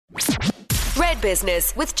Inside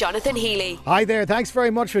Business with Jonathan Healy. Hi there, thanks very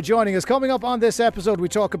much for joining us. Coming up on this episode, we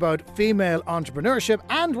talk about female entrepreneurship,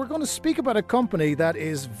 and we're going to speak about a company that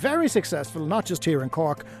is very successful, not just here in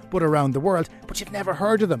Cork, but around the world. But you've never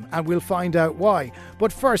heard of them, and we'll find out why.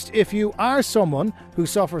 But first, if you are someone who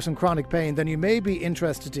suffers from chronic pain, then you may be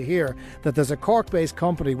interested to hear that there's a Cork-based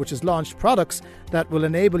company which has launched products that will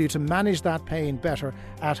enable you to manage that pain better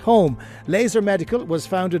at home. Laser Medical was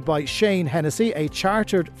founded by Shane Hennessy, a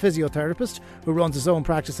chartered physiotherapist who runs his own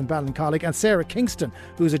practice in Ballincollig, and Sarah Kingston,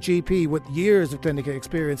 who's a GP with years of clinical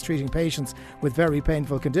experience treating patients with very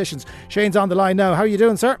painful conditions. Shane's on the line now. How are you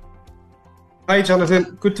doing, sir? Hi,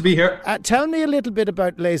 Jonathan. Good to be here. Tell me a little bit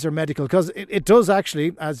about Laser Medical, because it does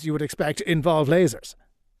actually, as you would expect, involve lasers.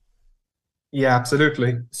 Yeah,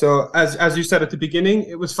 absolutely. So as you said at the beginning,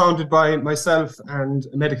 it was founded by myself and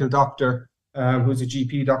a medical doctor who's a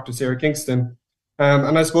GP, Dr. Sarah Kingston.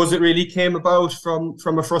 And I suppose it really came about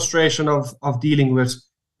from a frustration of dealing with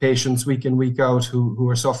patients week in, week out who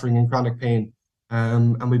are suffering in chronic pain.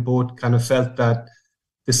 And we both kind of felt that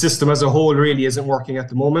the system as a whole really isn't working at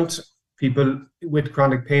the moment. People with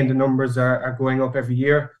chronic pain, the numbers are going up every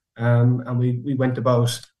year. And we went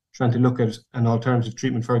about trying to look at an alternative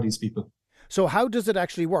treatment for these people. So how does it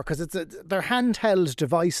actually work? Because they're handheld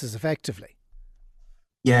devices, effectively.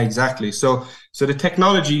 Yeah, exactly. So the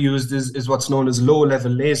technology used is what's known as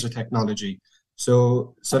low-level laser technology.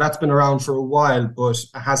 So that's been around for a while, but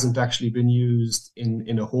it hasn't actually been used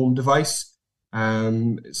in a home device.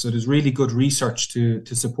 So there's really good research to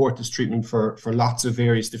support this treatment for lots of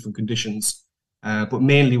various different conditions, but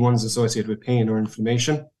mainly ones associated with pain or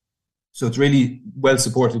inflammation. So it's really well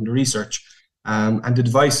supported in the research. And the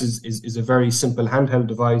device is a very simple handheld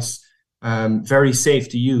device, very safe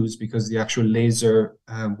to use because the actual laser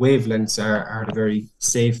wavelengths are at a very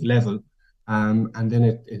safe level. And then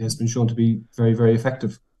it has been shown to be very, very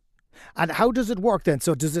effective. And how does it work then?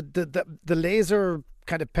 So does it the laser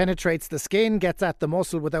kind of penetrates the skin, gets at the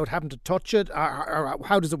muscle without having to touch it? Or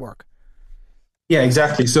how does it work? Yeah,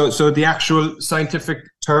 exactly. So the actual scientific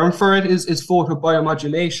term for it is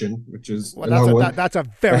photobiomodulation, which is that's a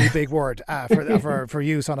very big word for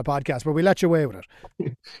use on a podcast, but we let you away with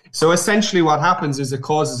it. So essentially what happens is it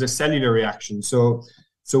causes a cellular reaction. So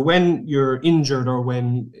when you're injured or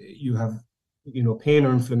when you have pain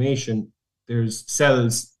or inflammation, there's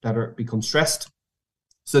cells that become stressed.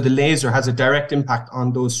 So the laser has a direct impact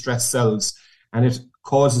on those stressed cells, and it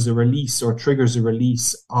causes a release or triggers a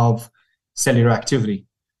release of cellular activity.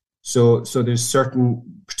 So there's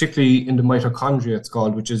certain, particularly in the mitochondria it's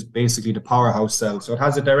called, which is basically the powerhouse cell. So it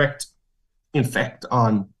has a direct effect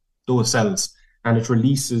on those cells, and it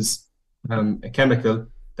releases a chemical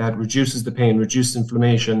that reduces the pain, reduces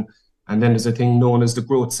inflammation. And then there's a thing known as the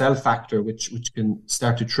growth cell factor, which can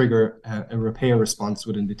start to trigger a repair response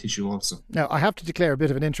within the tissue also. Now, I have to declare a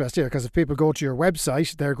bit of an interest here, because if people go to your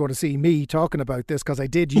website, they're going to see me talking about this, because I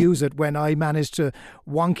did use it when I managed to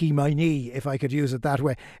wonky my knee, if I could use it that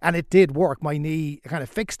way. And it did work. My knee kind of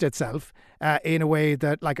fixed itself in a way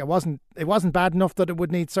that, it wasn't bad enough that it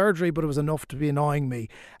would need surgery, but it was enough to be annoying me.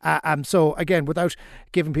 So again, without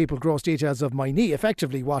giving people gross details of my knee,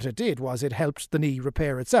 effectively what it did was it helped the knee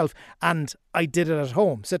repair itself. And I did it at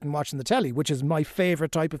home, sitting watching the telly, which is my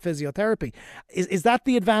favourite type of physiotherapy. Is that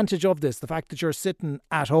the advantage of this, the fact that you're sitting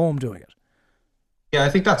at home doing it? Yeah, I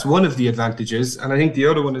think that's one of the advantages. And I think the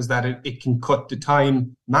other one is that it can cut the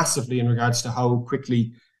time massively in regards to how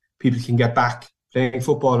quickly people can get back playing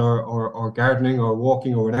football or gardening or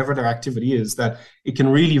walking or whatever their activity is, that it can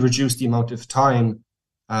really reduce the amount of time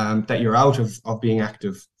that you're out of being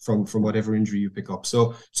active from whatever injury you pick up.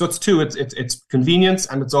 So it's two. It's convenience,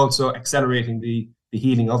 and it's also accelerating the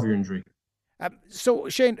healing of your injury. So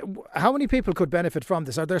Shane, how many people could benefit from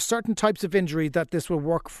this? Are there certain types of injury that this will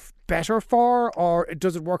work better for, or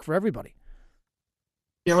does it work for everybody?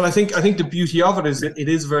 Yeah, well, I think the beauty of it is it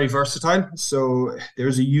is very versatile. So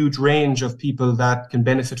there's a huge range of people that can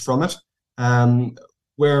benefit from it.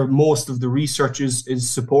 Where most of the research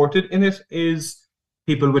is supported in it is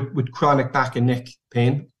people with chronic back and neck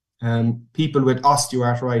pain, people with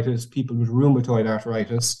osteoarthritis, people with rheumatoid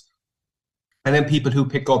arthritis, and then people who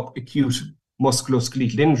pick up acute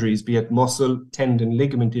musculoskeletal injuries, be it muscle, tendon,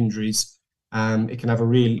 ligament injuries. It can have a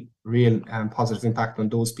real positive impact on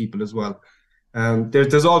those people as well.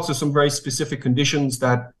 There's also some very specific conditions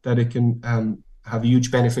that it can have huge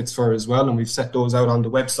benefits for as well, and we've set those out on the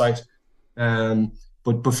website.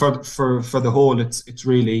 But for the whole, it's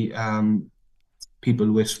really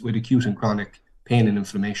people with acute and chronic pain and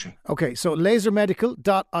inflammation. Okay, so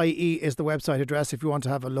lasermedical.ie is the website address if you want to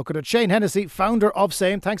have a look at it. Shane Hennessy, founder of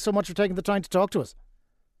same, thanks so much for taking the time to talk to us.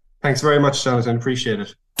 Thanks very much, Jonathan. Appreciate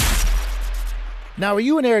it. Now, are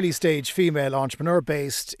you an early stage female entrepreneur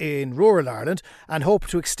based in rural Ireland and hope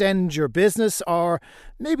to extend your business or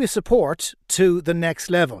maybe support to the next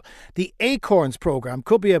level? The ACORNS programme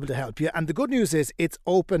could be able to help you, and the good news is it's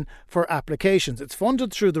open for applications. It's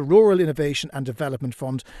funded through the Rural Innovation and Development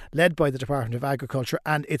Fund led by the Department of Agriculture,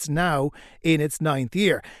 and it's now in its 9th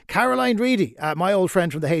year. Caroline Reidy, my old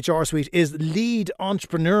friend from the HR suite, is lead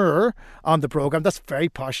entrepreneur on the programme. That's a very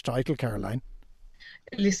posh title, Caroline.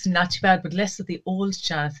 Listen, not too bad, but less of the old,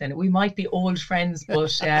 Jonathan. We might be old friends,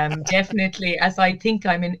 but definitely, as I think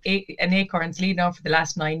I'm an ACORNS lead now for the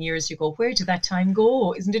last 9 years, you go, where did that time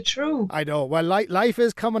go? Isn't it true? I know. Well, life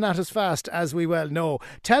is coming at us fast, as we well know.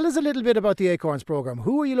 Tell us a little bit about the ACORNS programme.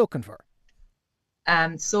 Who are you looking for?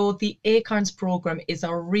 So the ACORNS programme is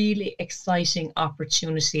a really exciting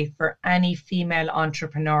opportunity for any female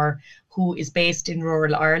entrepreneur who is based in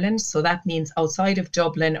rural Ireland. So that means outside of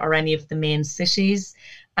Dublin or any of the main cities.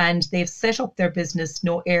 And they've set up their business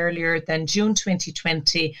no earlier than June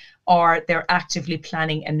 2020, or they're actively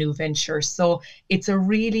planning a new venture. So it's a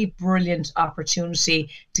really brilliant opportunity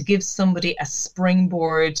to give somebody a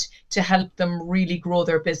springboard to help them really grow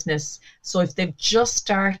their business. So if they've just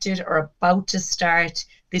started or about to start,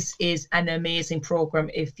 this is an amazing program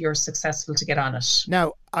if you're successful to get on it.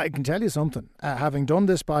 Now, I can tell you something. Having done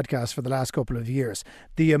this podcast for the last couple of years,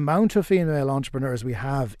 the amount of female entrepreneurs we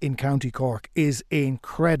have in County Cork is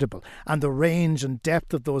incredible. And the range and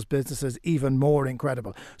depth of those businesses even more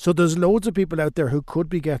incredible. So there's loads of people out there who could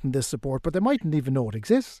be getting this support, but they mightn't even know it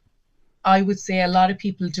exists. I would say a lot of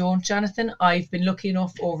people don't, Jonathan. I've been lucky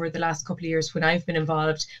enough over the last couple of years when I've been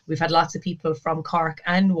involved. We've had lots of people from Cork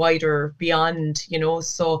and wider beyond,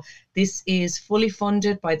 so this is fully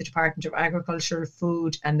funded by the Department of Agriculture,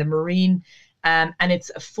 Food and the Marine. And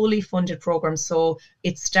it's a fully funded programme. So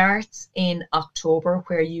it starts in October,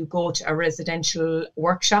 where you go to a residential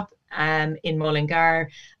workshop in Mullingar,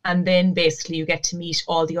 and then basically you get to meet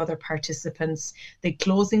all the other participants. The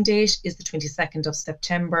closing date is the 22nd of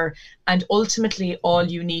September, and ultimately all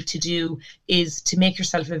you need to do is to make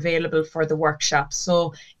yourself available for the workshop.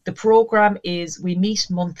 So the programme is, we meet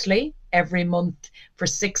monthly, every month for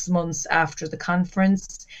 6 months after the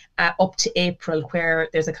conference, up to April, where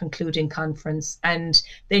there's a concluding conference, and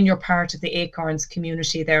then you're part of the ACORNS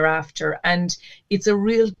community thereafter. And it's a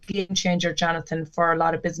real game changer, Jonathan, for a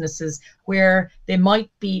lot of businesses where they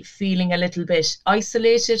might be feeling a little bit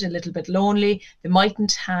isolated, a little bit lonely. They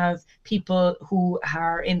mightn't have people who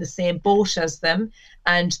are in the same boat as them,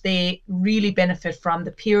 and they really benefit from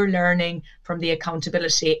the peer learning, from the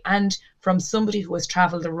accountability, and from somebody who has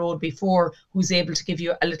travelled the road before, who's able to give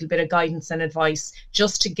you a little bit of guidance and advice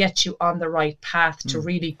just to get you on the right path to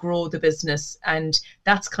really grow the business. And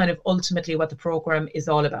that's kind of ultimately what the programme is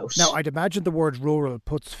all about. Now, I'd imagine the word rural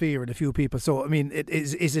puts fear in a few people. So, I mean,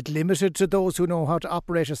 is it limited to those who know how to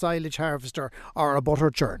operate a silage harvester or a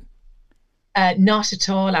butter churn? Not at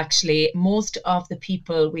all, actually. Most of the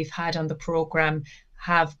people we've had on the programme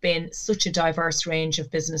have been such a diverse range of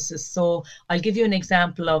businesses. So I'll give you an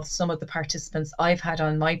example of some of the participants I've had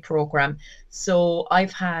on my programme. So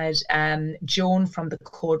I've had Joan from the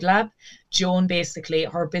Code Lab. Joan, basically,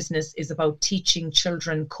 her business is about teaching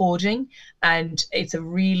children coding, and it's a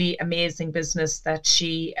really amazing business that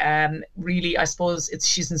she really, I suppose,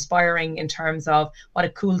 she's inspiring in terms of what a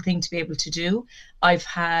cool thing to be able to do. I've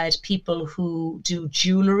had people who do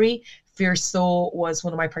jewellery. Fierso was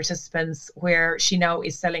one of my participants, where she now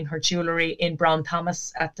is selling her jewellery in Brown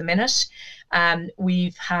Thomas at the minute.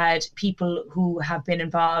 We've had people who have been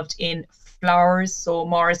involved in flowers. So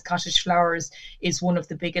Morris Cottage Flowers is one of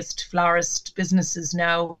the biggest florist businesses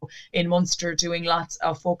now in Munster, doing lots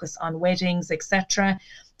of focus on weddings, etc.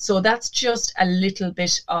 So that's just a little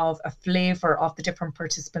bit of a flavour of the different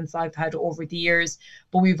participants I've had over the years.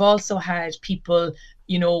 But we've also had people,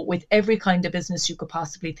 with every kind of business you could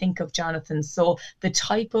possibly think of, Jonathan. So the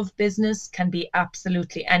type of business can be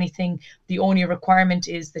absolutely anything. The only requirement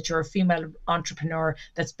is that you're a female entrepreneur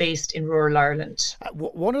that's based in rural Ireland.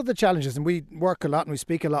 One of the challenges, and we work a lot and we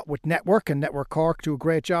speak a lot with Network, and Network Cork do a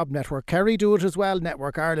great job. Network Kerry do it as well,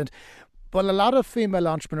 Network Ireland. But a lot of female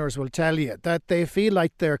entrepreneurs will tell you that they feel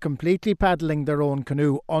like they're completely paddling their own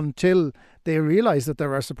canoe until they realise that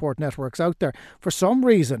there are support networks out there. For some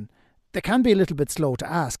reason, they can be a little bit slow to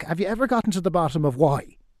ask. Have you ever gotten to the bottom of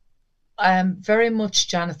why? Very much,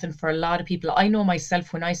 Jonathan, for a lot of people. I know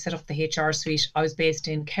myself, when I set up the HR suite, I was based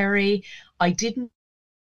in Kerry. I didn't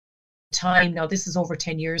time, now this is over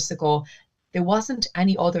 10 years ago, there wasn't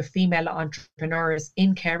any other female entrepreneurs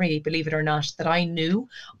in Kerry, believe it or not, that I knew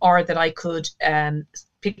or that I could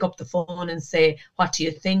pick up the phone and say, what do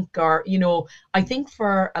you think? Or, I think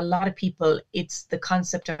for a lot of people, it's the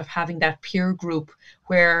concept of having that peer group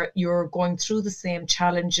where you're going through the same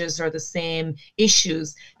challenges or the same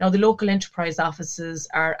issues. Now, the local enterprise offices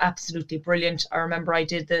are absolutely brilliant. I remember I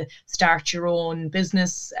did the Start Your Own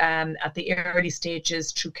Business at the early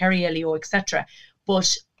stages through Kerry LEO, etc.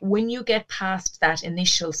 But when you get past that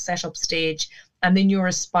initial setup stage, and then you're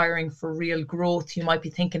aspiring for real growth, you might be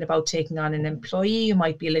thinking about taking on an employee, you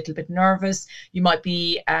might be a little bit nervous, you might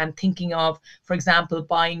be thinking of, for example,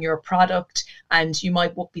 buying your product, and you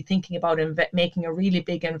might be thinking about making a really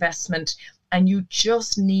big investment. And you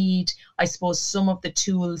just need, I suppose, some of the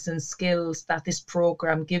tools and skills that this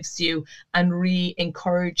program gives you and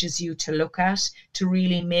encourages you to look at to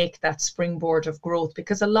really make that springboard of growth.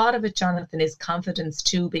 Because a lot of it, Jonathan, is confidence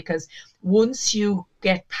too, because once you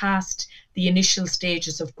get past the initial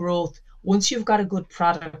stages of growth, once you've got a good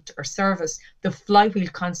product or service, the flywheel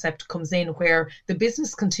concept comes in where the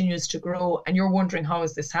business continues to grow and you're wondering, how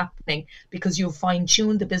is this happening? Because you've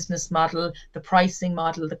fine-tuned the business model, the pricing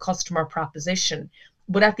model, the customer proposition.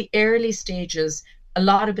 But at the early stages, a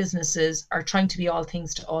lot of businesses are trying to be all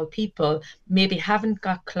things to all people, maybe haven't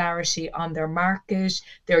got clarity on their market,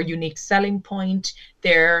 their unique selling point,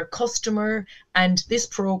 their customer. And this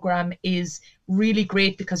program is really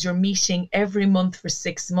great because you're meeting every month for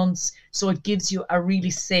 6 months. So it gives you a really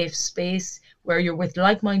safe space where you're with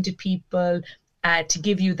like-minded people to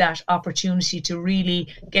give you that opportunity to really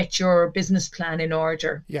get your business plan in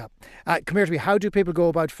order. Yeah. Come here to me. How do people go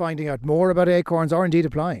about finding out more about ACORNS or indeed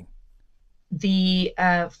applying? The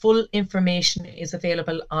full information is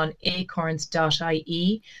available on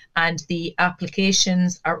acorns.ie, and the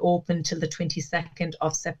applications are open till the 22nd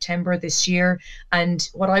of September this year. And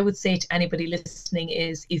what I would say to anybody listening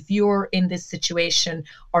is, if you're in this situation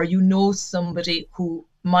or you know somebody who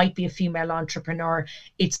might be a female entrepreneur,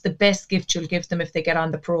 it's the best gift you'll give them if they get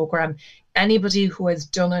on the program. Anybody who has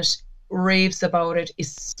done it raves about it,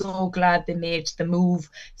 is so glad they made the move.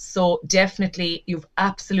 So definitely you've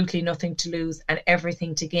absolutely nothing to lose and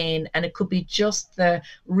everything to gain, and it could be just the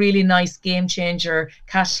really nice game changer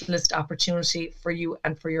catalyst opportunity for you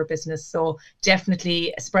and for your business. So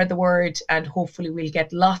definitely spread the word, and hopefully we'll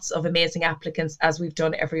get lots of amazing applicants as we've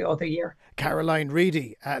done every other year. Caroline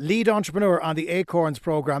Reidy, lead entrepreneur on the ACORNS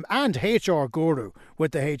programme and HR guru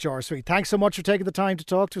with the HR Suite. Thanks so much for taking the time to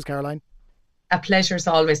talk to us, Caroline. A pleasure as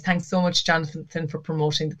always. Thanks so much, Jonathan, for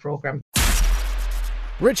promoting the programme.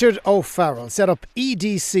 Richard O'Farrell set up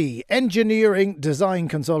EDC, Engineering Design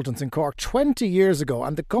Consultants in Cork 20 years ago,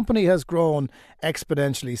 and the company has grown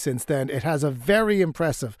exponentially since then. It has a very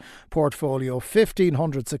impressive portfolio,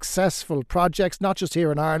 1,500 successful projects, not just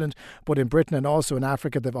here in Ireland, but in Britain and also in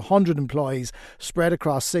Africa. They have 100 employees spread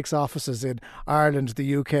across 6 offices in Ireland,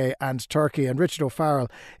 the UK and Turkey. And Richard O'Farrell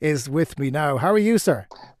is with me now. How are you, sir?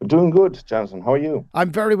 I'm doing good, Jonathan. How are you?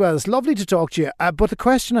 I'm very well. It's lovely to talk to you. But the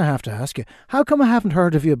question I have to ask you, how come I haven't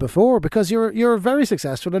heard of you before? Because you're very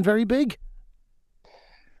successful and very big.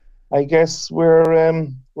 I guess we're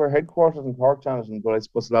headquartered in Cork, Jonathan, but I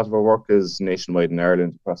suppose a lot of our work is nationwide in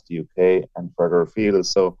Ireland, across the UK and further afield.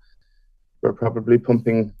 So we're probably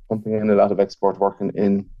pumping in a lot of export work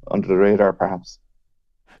in under the radar, perhaps.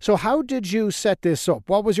 So how did you set this up?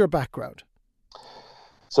 What was your background?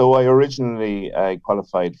 So I originally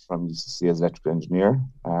qualified from UCC as electrical engineer,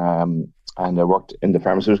 and I worked in the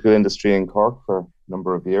pharmaceutical industry in Cork for a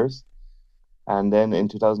number of years. And then in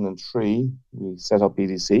 2003, we set up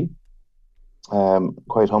EDC.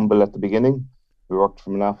 Quite humble at the beginning. We worked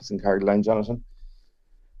from an office in Caroline, Jonathan,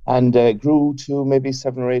 and grew to maybe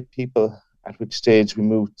 7 or 8 people, at which stage we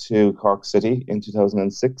moved to Cork City in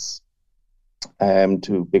 2006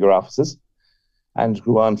 to bigger offices, and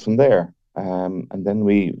grew on from there. And then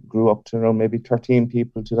we grew up to around maybe 13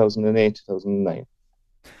 people, 2008, 2009.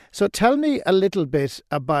 So tell me a little bit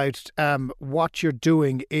about what you're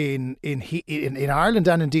doing in Ireland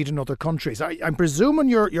and indeed in other countries. I'm presuming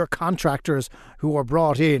you're contractors who are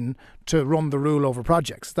brought in to run the rule over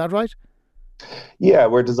projects. Is that right? Yeah,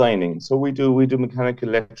 we're designing. So we do mechanical,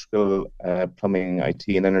 electrical, plumbing, IT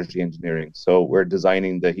and energy engineering. So we're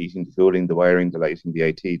designing the heating, the cooling, the wiring, the lighting, the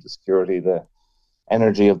IT, the security, the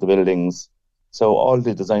energy of the buildings. So all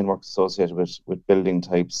the design work associated with building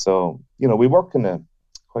types. So, we work in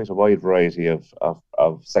quite a wide variety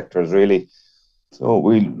of sectors, really. So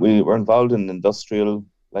we were involved in industrial,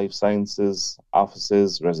 life sciences,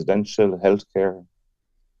 offices, residential, healthcare,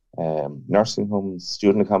 nursing homes,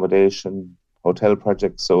 student accommodation, hotel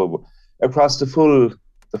projects. So across the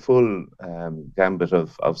full gambit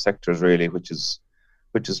of sectors, really, which has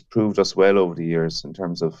proved us well over the years in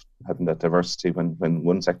terms of having that diversity. When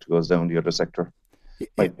one sector goes down, the other sector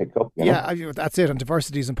might pick up. You know? That's it. And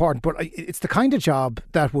diversity is important. But it's the kind of job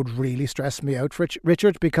that would really stress me out,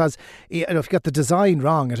 Richard, because if you get the design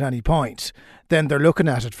wrong at any point, then they're looking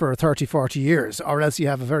at it for 30, 40 years, or else you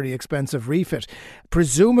have a very expensive refit.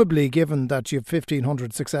 Presumably, given that you have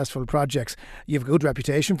 1,500 successful projects, you have a good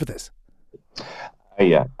reputation for this.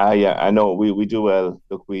 I know we do well.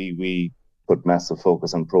 Look, we put massive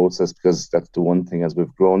focus on process, because that's the one thing as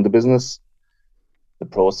we've grown the business. The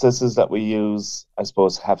processes that we use, I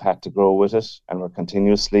suppose, have had to grow with it, and we're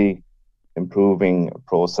continuously improving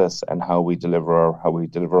process and how we deliver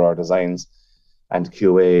our designs. And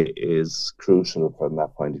QA is crucial from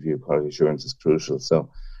that point of view. Quality assurance is crucial. So,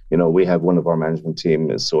 we have one of our management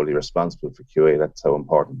team is solely responsible for QA. That's how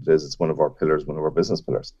important it is. It's one of our pillars, one of our business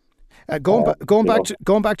pillars. Going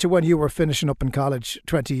back to when you were finishing up in college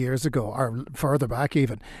 20 years ago, or further back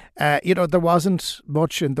even, there wasn't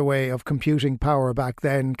much in the way of computing power back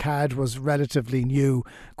then. CAD was relatively new.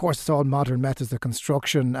 Of course, it's all modern methods of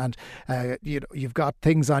construction, and you've got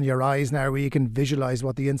things on your eyes now where you can visualise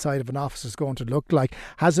what the inside of an office is going to look like.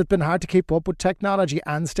 Has it been hard to keep up with technology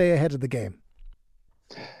and stay ahead of the game?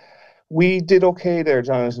 We did okay there,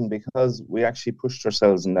 Jonathan, because we actually pushed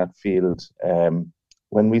ourselves in that field.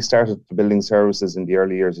 When we started the building services in the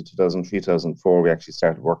early years of 2003, 2004, we actually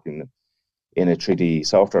started working in a 3D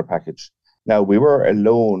software package. Now, we were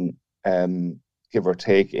alone, give or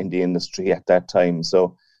take, in the industry at that time.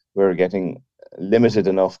 So we were getting limited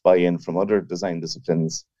enough buy-in from other design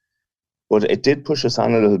disciplines. But it did push us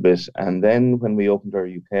on a little bit. And then when we opened our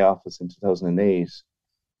UK office in 2008,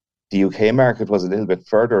 the UK market was a little bit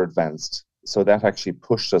further advanced. So that actually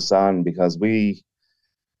pushed us on, because we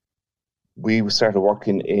started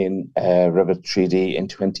working in Revit 3D in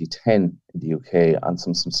 2010 in the UK on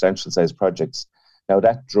some substantial size projects. Now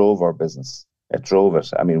that drove our business. It drove it.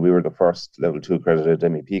 I mean, we were the first level 2 accredited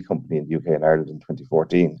MEP company in the UK and Ireland in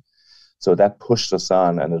 2014. So that pushed us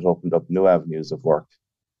on, and it opened up new avenues of work,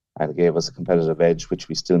 and it gave us a competitive edge, which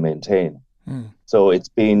we still maintain. So it's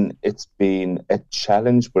been a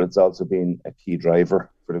challenge, but it's also been a key driver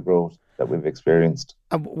for the growth that we've experienced.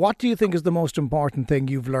 What do you think is the most important thing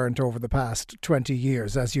you've learned over the past 20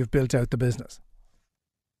 years as you've built out the business?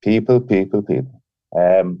 People.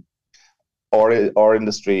 Our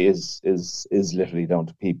industry is literally down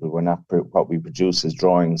to people. We're not, what we produce is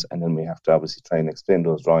drawings, and then we have to obviously try and explain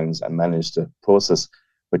those drawings and manage the process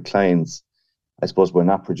with clients. I suppose we're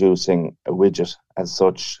not producing a widget as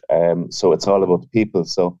such, so it's all about the people.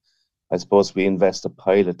 So I suppose we invest a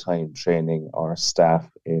pile of time training our staff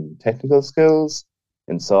in technical skills,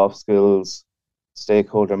 in soft skills,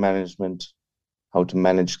 stakeholder management, how to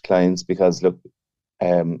manage clients, because look,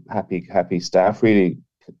 happy staff really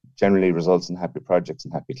generally results in happy projects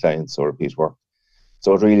and happy clients, so repeat work.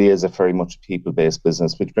 So it really is a very much people-based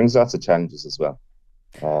business, which brings lots of challenges as well.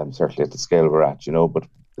 Certainly at the scale we're at, but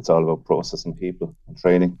it's all about process and people and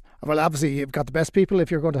training. Well, obviously you've got the best people if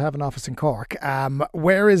you're going to have an office in Cork.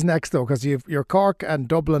 Where is next though? Because you're Cork and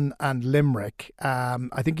Dublin and Limerick.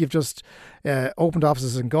 I think you've just opened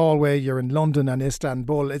offices in Galway. You're in London and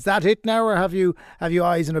Istanbul. Is that it now, or have you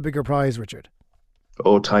eyes on a bigger prize, Richard?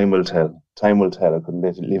 Oh, time will tell. Time will tell. I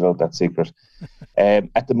couldn't leave out that secret.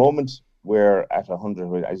 At the moment, we're at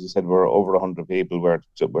 100. As you said, we're over 100 people. We're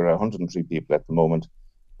 103 people at the moment.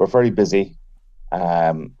 We're very busy.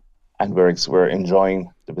 And we're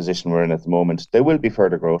enjoying the position we're in at the moment. There will be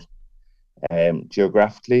further growth.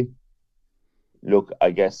 Geographically, look,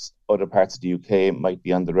 I guess other parts of the UK might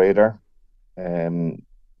be on the radar,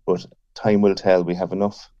 but time will tell. We have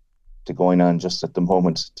enough to going on just at the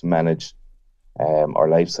moment to manage. Our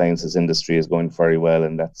life sciences industry is going very well,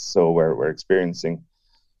 and that's so we're experiencing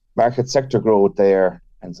market sector growth there,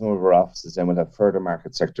 and some of our offices then will have further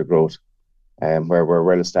market sector growth. Where we're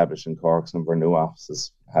well established in Cork, some of our new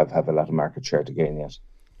offices have a lot of market share to gain yet.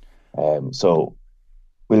 So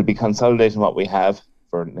we'll be consolidating what we have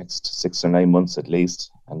for the next 6 or 9 months at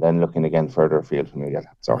least, and then looking again further afield when we get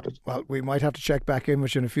sorted. Well, we might have to check back in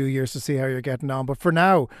with you in a few years to see how you're getting on. But for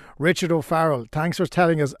now, Richard O'Farrell, thanks for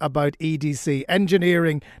telling us about EDC,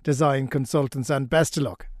 Engineering Design Consultants, and best of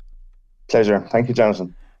luck. Pleasure. Thank you,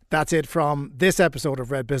 Jonathan. That's it from this episode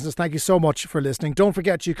of Red Business. Thank you so much for listening. Don't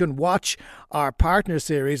forget you can watch our partner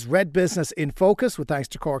series, Red Business in Focus, with thanks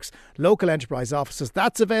to Cork's local enterprise offices.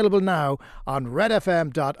 That's available now on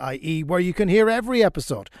redfm.ie, where you can hear every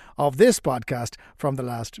episode of this podcast from the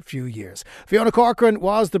last few years. Fiona Corcoran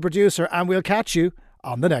was the producer, and we'll catch you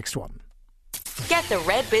on the next one. Get the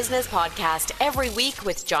Red Business Podcast every week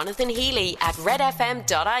with Jonathan Healy at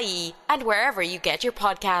redfm.ie and wherever you get your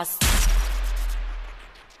podcasts.